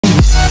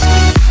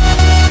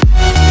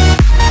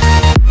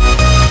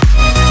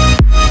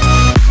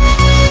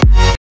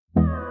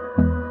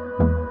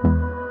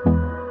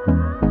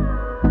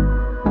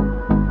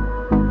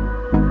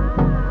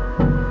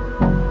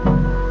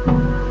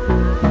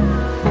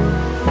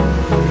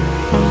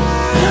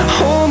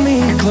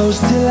close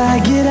till I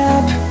get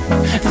up.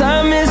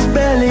 Time is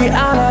barely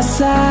on our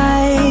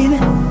side.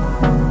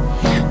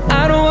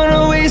 I don't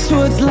wanna waste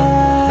what's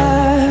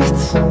left.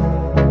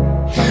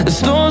 The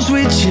storms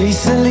we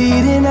chase are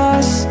leading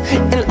us,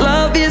 and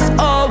love is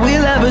all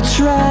we'll ever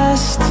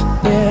trust.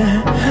 Yeah,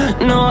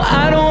 no,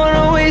 I don't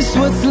wanna waste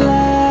what's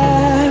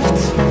left.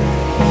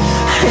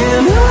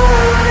 And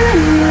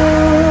on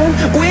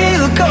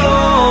we'll go,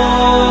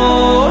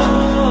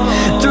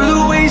 through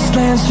the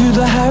wastelands, through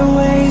the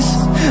highways,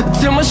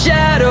 till my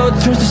shadow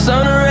turns to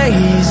sun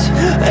rays.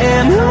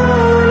 And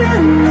on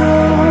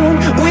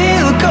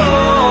we'll go,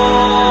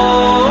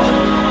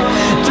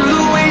 through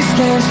the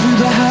wastelands, through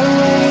the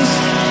highways,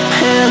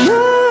 and on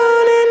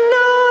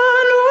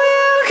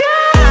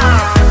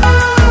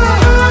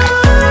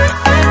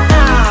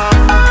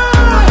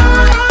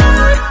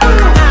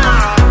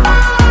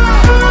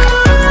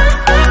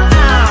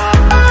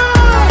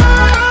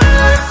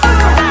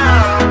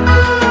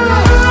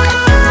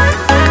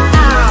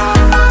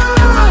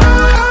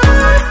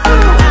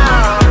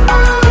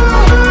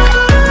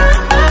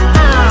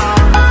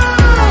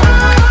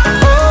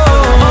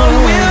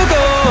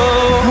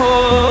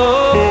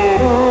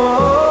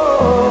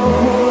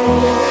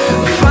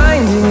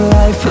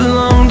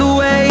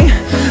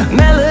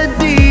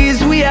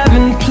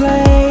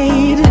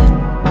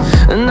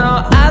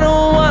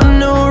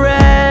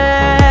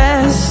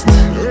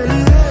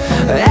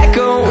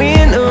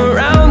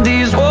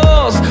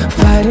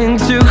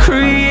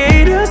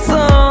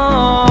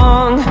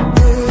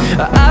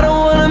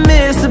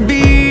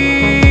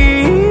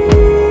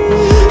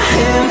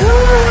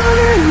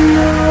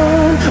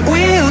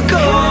we'll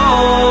go.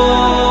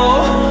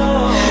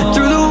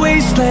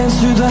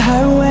 Through the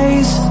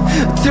highways,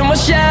 till my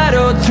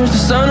shadow turns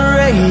to sun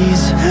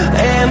rays.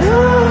 And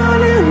on